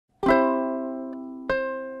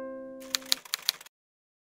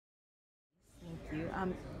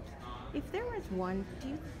If there was one, do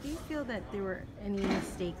you feel that there were any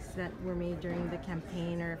mistakes that were made during the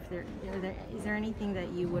campaign, or if is there anything that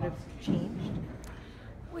you would have changed?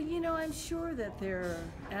 Well, I'm sure that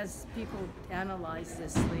as people analyze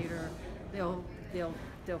this later, they'll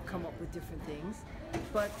come up with different things.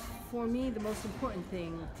 But for me, the most important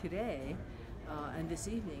thing today and this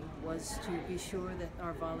evening was to be sure that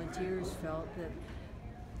our volunteers felt that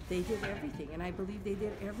they did everything, and I believe they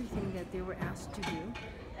did everything that they were asked to do,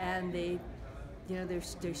 and they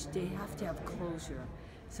have to have closure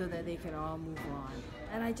so that they can all move on.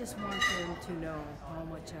 And I just want them to know how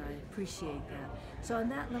much I appreciate that. So on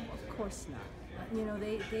that level, of course not.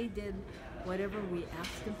 They did whatever we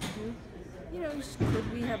asked them to do.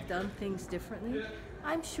 Could we have done things differently?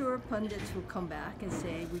 I'm sure pundits will come back and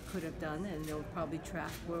say we could have done, and they'll probably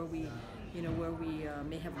track where we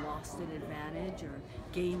may have lost an advantage or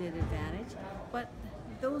gained an advantage. But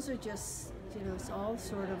those are just, it's all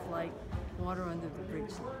sort of like water under the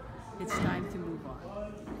bridge. It's time to move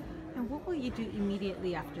on. And what will you do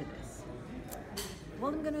immediately after this?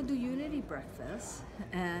 Well, I'm going to do unity breakfast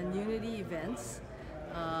and unity events,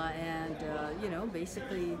 and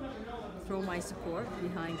basically throw my support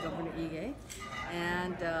behind Governor Ige,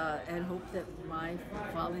 and hope that my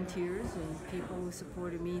volunteers and people who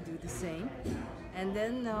supported me do the same. And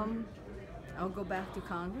then I'll go back to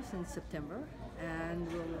Congress in September, and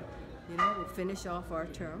we'll finish off our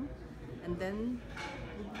term, and then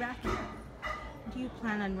we'll be back here. Do you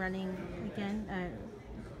plan on running again?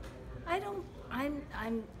 I don't.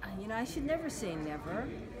 I should never say never,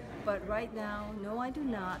 but right now, no, I do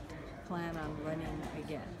not plan on running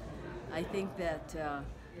again. I think that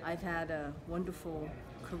I've had a wonderful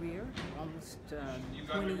career, almost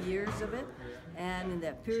 20 years of it, and in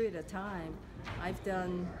that period of time, I've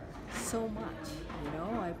done so much.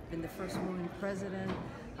 I've been the first woman president.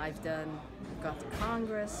 I've got to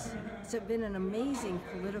Congress. It's been an amazing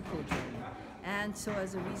political journey. And so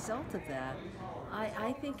as a result of that,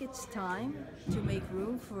 I think it's time to make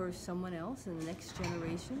room for someone else in the next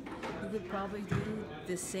generation who could probably do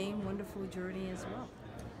the same wonderful journey as well.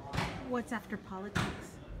 What's after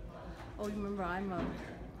politics? Oh, remember, I'm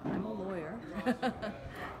a lawyer.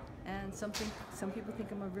 And some people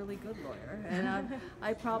think I'm a really good lawyer, and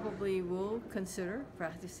I probably will consider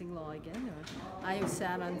practicing law again. I have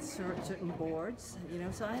sat on certain boards,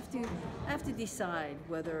 so I have to decide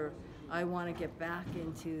whether I want to get back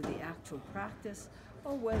into the actual practice,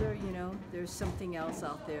 or whether there's something else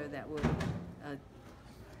out there that would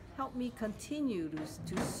help me continue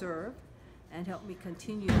to serve and help me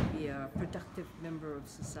continue to be a productive member of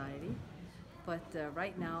society. But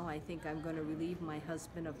right now, I think I'm going to relieve my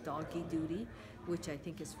husband of doggy duty, which I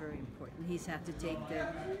think is very important. He's had to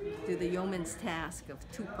do the yeoman's task of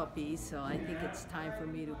 2 puppies, so I think it's time for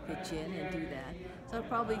me to pitch in and do that. So I'll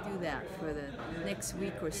probably do that for the next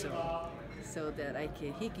week or so that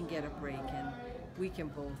he can get a break and we can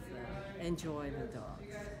both enjoy the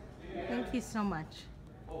dogs. Thank you so much.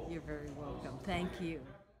 You're very welcome. Thank you.